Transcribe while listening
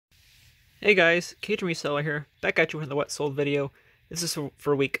Hey guys, Cajun Reseller here, back at you with the What Sold video. This is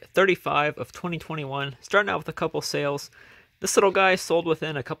for week 35 of 2021, starting out with a couple sales. This little guy sold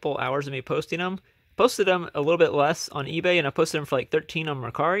within a couple hours of me posting him. Posted him a little bit less on eBay, and I posted him for like 13 on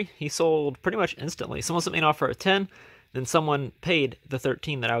Mercari. He sold pretty much instantly. Someone sent me an offer at 10, then someone paid the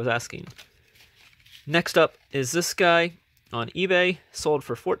 13 that I was asking. Next up is this guy on eBay, sold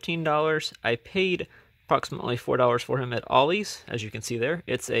for $14. I paid approximately $4 for him at Ollie's, as you can see there.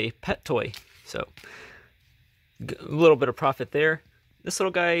 It's a pet toy, so a little bit of profit there. This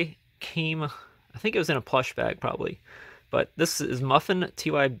little guy came, I think it was in a plush bag probably, but this is Muffin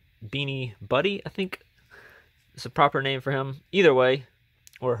TY Beanie Buddy, I think it's a proper name for him. Either way,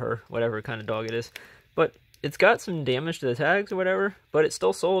 or her, whatever kind of dog it is. But it's got some damage to the tags or whatever, but it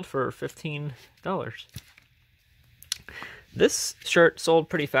still sold for $15. This shirt sold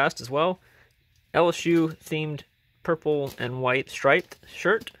pretty fast as well. LSU themed purple and white striped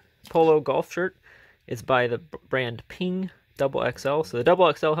shirt, polo golf shirt. It's by the brand Ping Double XL. So the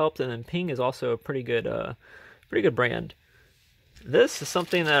Double XL helped, and then Ping is also a pretty good brand. This is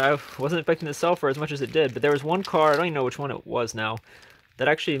something that I wasn't expecting to sell for as much as it did, but there was one car, I don't even know which one it was now, that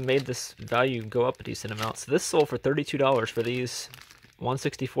actually made this value go up a decent amount. So this sold for $32 for these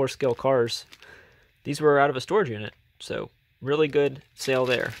 164 scale cars. These were out of a storage unit, so really good sale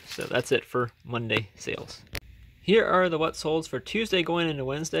there. So that's it for Monday sales. Here are the what solds for Tuesday going into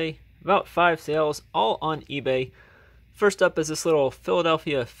Wednesday. About 5 sales, all on eBay. First up is this little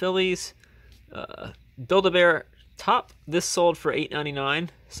Philadelphia Phillies Build-A-Bear top. This sold for $8.99,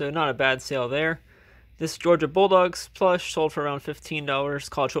 so not a bad sale there. This Georgia Bulldogs plush sold for around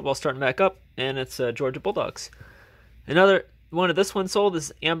 $15. College football starting back up, and it's Georgia Bulldogs. Another one of this one sold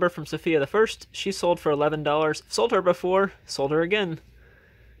is Amber from Sophia the First. She sold for $11. Sold her before, sold her again.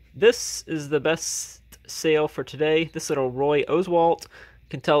 This is the best sale for today. This little Roy Oswalt,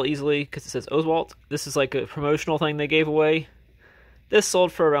 can tell easily because it says Oswalt. This is like a promotional thing they gave away. This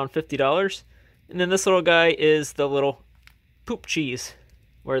sold for around $50. And then this little guy is the little poop cheese,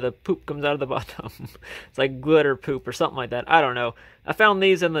 where the poop comes out of the bottom. It's like glitter poop or something like that. I don't know. I found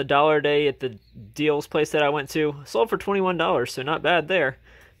these in the dollar day at the deals place that I went to. Sold for $21, so not bad there.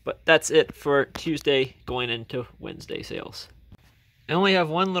 But that's it for Tuesday going into Wednesday sales. I only have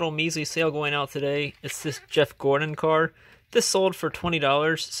one little measly sale going out today. It's this Jeff Gordon car. This sold for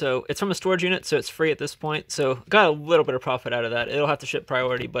 $20, so it's from a storage unit, so it's free at this point. So got a little bit of profit out of that. It'll have to ship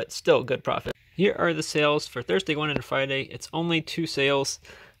priority, but still good profit. Here are the sales for Thursday going into Friday. It's only 2 sales.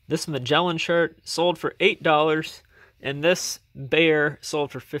 This Magellan shirt sold for $8, and this bear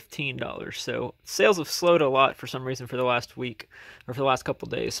sold for $15. So sales have slowed a lot for some reason for the last week, or for the last couple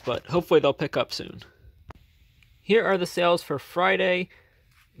days, but hopefully they'll pick up soon. Here are the sales for Friday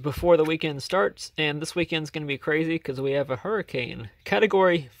before the weekend starts, and this weekend's going to be crazy because we have a hurricane.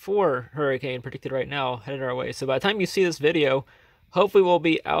 Category 4 hurricane predicted right now, headed our way. So by the time you see this video, hopefully we'll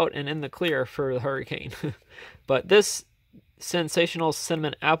be out and in the clear for the hurricane. But this sensational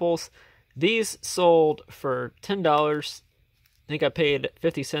cinnamon apples, these sold for $10. I think I paid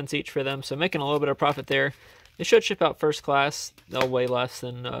 50 cents each for them, so making a little bit of profit there. They should ship out first class. They'll weigh less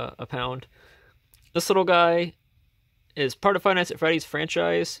than a pound. This little guy is part of Five Nights at Freddy's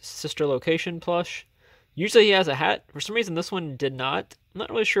franchise sister location plush. Usually he has a hat. For some reason this one did not. I'm not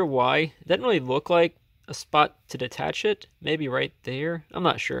really sure why. It doesn't really look like a spot to detach it. Maybe right there. I'm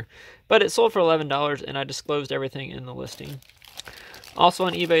not sure. But it sold for $11, and I disclosed everything in the listing. Also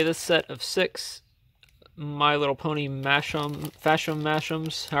on eBay, this set of 6 My Little Pony Fashion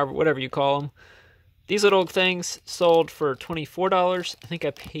Mashems, however, whatever you call them. These little things sold for $24. I think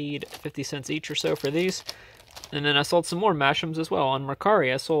I paid 50 cents each or so for these. And then I sold some more Mashems as well. On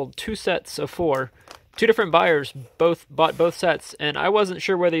Mercari, I sold 2 sets of 4. 2 different buyers bought both sets, and I wasn't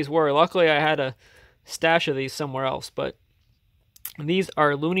sure where these were. Luckily, I had a stash of these somewhere else, but these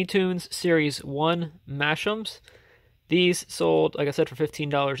are Looney Tunes Series 1 Mashems. These sold, like I said, for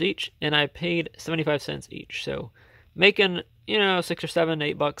 $15 each, and I paid 75 cents each. So making, you know, $6 or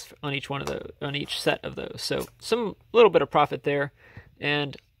 $7, $8 on each one of those, on each set of those. So some little bit of profit there,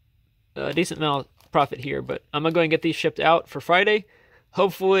 and a decent amount of profit here. But I'm gonna go and get these shipped out for Friday.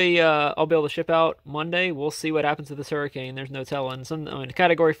 Hopefully, I'll be able to ship out Monday. We'll see what happens with this hurricane. There's no telling.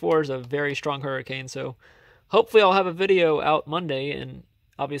 Category 4 is a very strong hurricane, so hopefully I'll have a video out Monday, and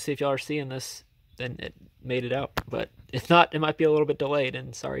obviously if y'all are seeing this, then it made it out. But if not, it might be a little bit delayed,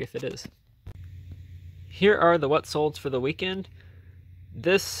 and sorry if it is. Here are the what solds for the weekend.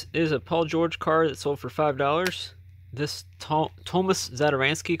 This is a Paul George card that sold for $5. This Thomas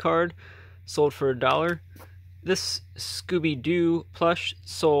Zadaransky card sold for $1. This Scooby-Doo plush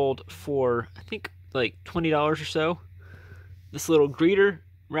sold for, I think, like $20 or so. This little greeter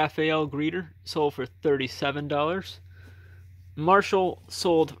Raphael greeter sold for $37. Marshall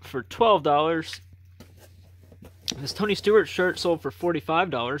sold for $12. This Tony Stewart shirt sold for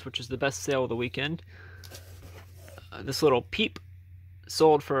 $45, which is the best sale of the weekend. This little Peep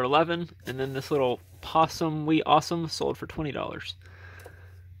sold for $11, and then this little Possum We Awesome sold for $20.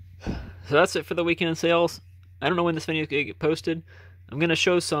 So that's it for the weekend sales. I don't know when this video is going to get posted. I'm going to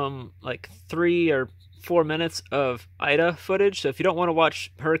show some like 3 or 4 minutes of Ida footage. So if you don't want to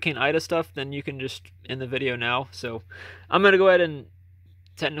watch Hurricane Ida stuff, then you can just end the video now. So I'm going to go ahead and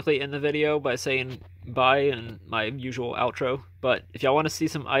technically end the video by saying bye and my usual outro. But if y'all want to see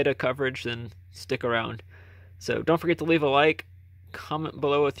some Ida coverage, then stick around. So don't forget to leave a like, comment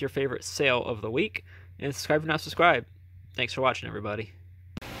below with your favorite sale of the week, and subscribe if you're not subscribed. Thanks for watching, everybody.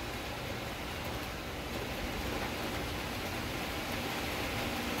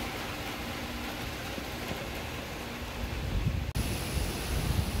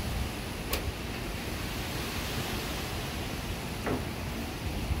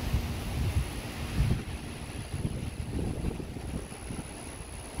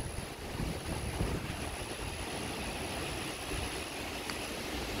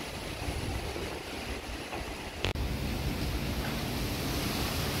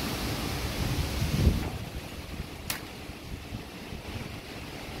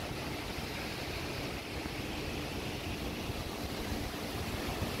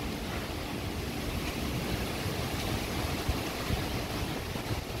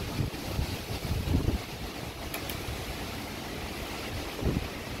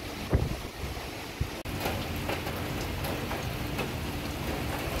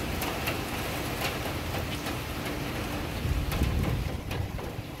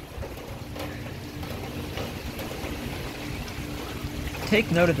 Take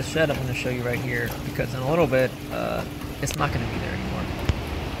note of the shed I'm going to show you right here, because in a little bit, it's not going to be there anymore.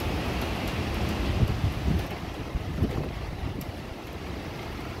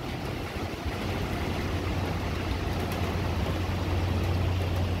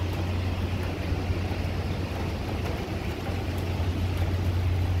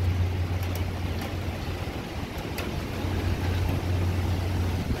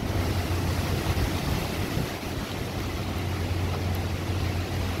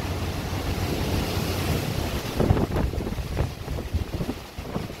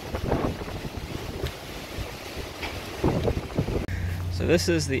 So this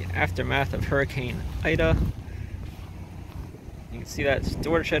is the aftermath of Hurricane Ida. You can see that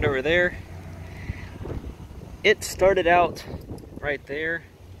storage shed over there. It started out right there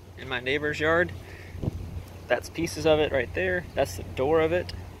in my neighbor's yard. That's pieces of it right there. That's the door of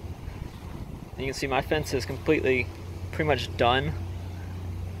it. And you can see my fence is completely, pretty much done.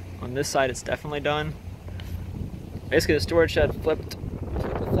 On this side it's definitely done. Basically the storage shed flipped,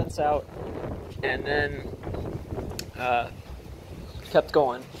 took the fence out, and then kept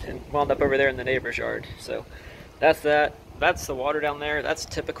going and wound up over there in the neighbor's yard. So that's that. That's the water down there. That's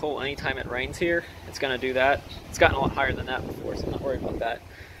typical anytime it rains here. It's going to do that. It's gotten a lot higher than that before, so I'm not worried about that.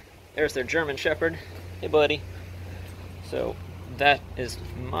 There's their German Shepherd. Hey, buddy. So that is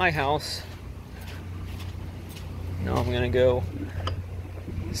my house. Now I'm going to go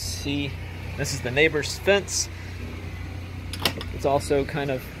see. This is the neighbor's fence. It's also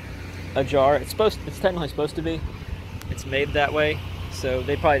kind of ajar. It's technically supposed to be. It's made that way. So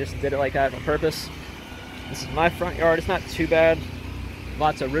they probably just did it like that on purpose. This is my front yard. It's not too bad.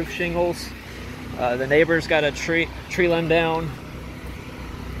 Lots of roof shingles. The neighbor's got a tree limb down.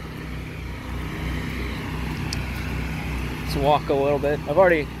 Let's walk a little bit. I've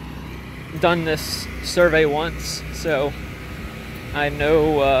already done this survey once, so I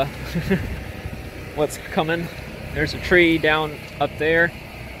know what's coming. There's a tree down up there.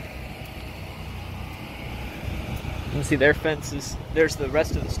 You can see their fences. There's the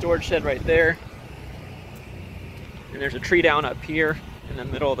rest of the storage shed right there. And there's a tree down up here in the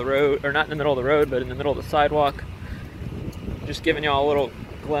middle of the road, or not in the middle of the road, but in the middle of the sidewalk. Just giving y'all a little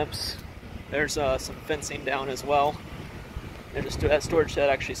glimpse. There's some fencing down as well. And that storage shed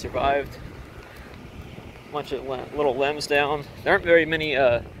actually survived. A bunch of little limbs down. There aren't very many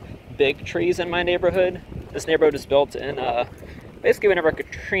big trees in my neighborhood. This neighborhood is built in basically whenever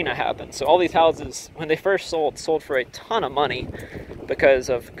Katrina happened. So all these houses, when they first sold for a ton of money because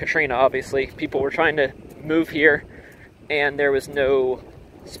of Katrina, obviously. People were trying to move here and there was no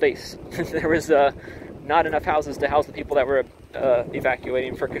space. There was not enough houses to house the people that were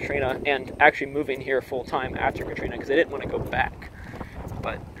evacuating for Katrina and actually moving here full time after Katrina because they didn't want to go back.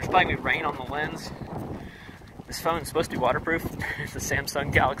 But there's probably going to be rain on the lens. This phone is supposed to be waterproof. It's a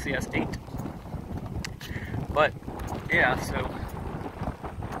Samsung Galaxy S8. But yeah, so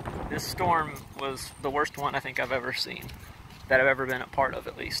This storm was the worst one I think I've ever seen, that I've ever been a part of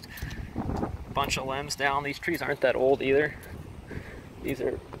at least. A bunch of limbs down. These trees aren't that old either. These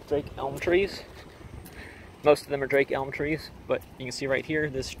are Drake elm trees. Most of them are Drake elm trees, but you can see right here,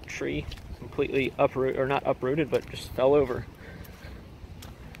 this tree completely uprooted, or not uprooted, but just fell over.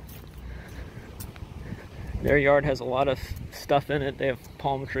 Their yard has a lot of stuff in it. They have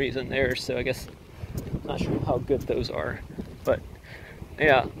palm trees in there, so I guess I'm not sure how good those are. But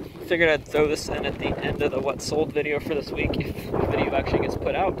yeah, figured I'd throw this in at the end of the what sold video for this week if the video actually gets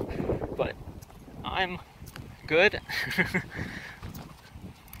put out. But I'm good.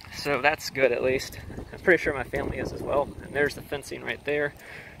 So that's good at least. I'm pretty sure my family is as well. And there's the fencing right there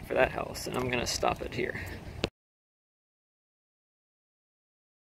for that house, and I'm gonna stop it here.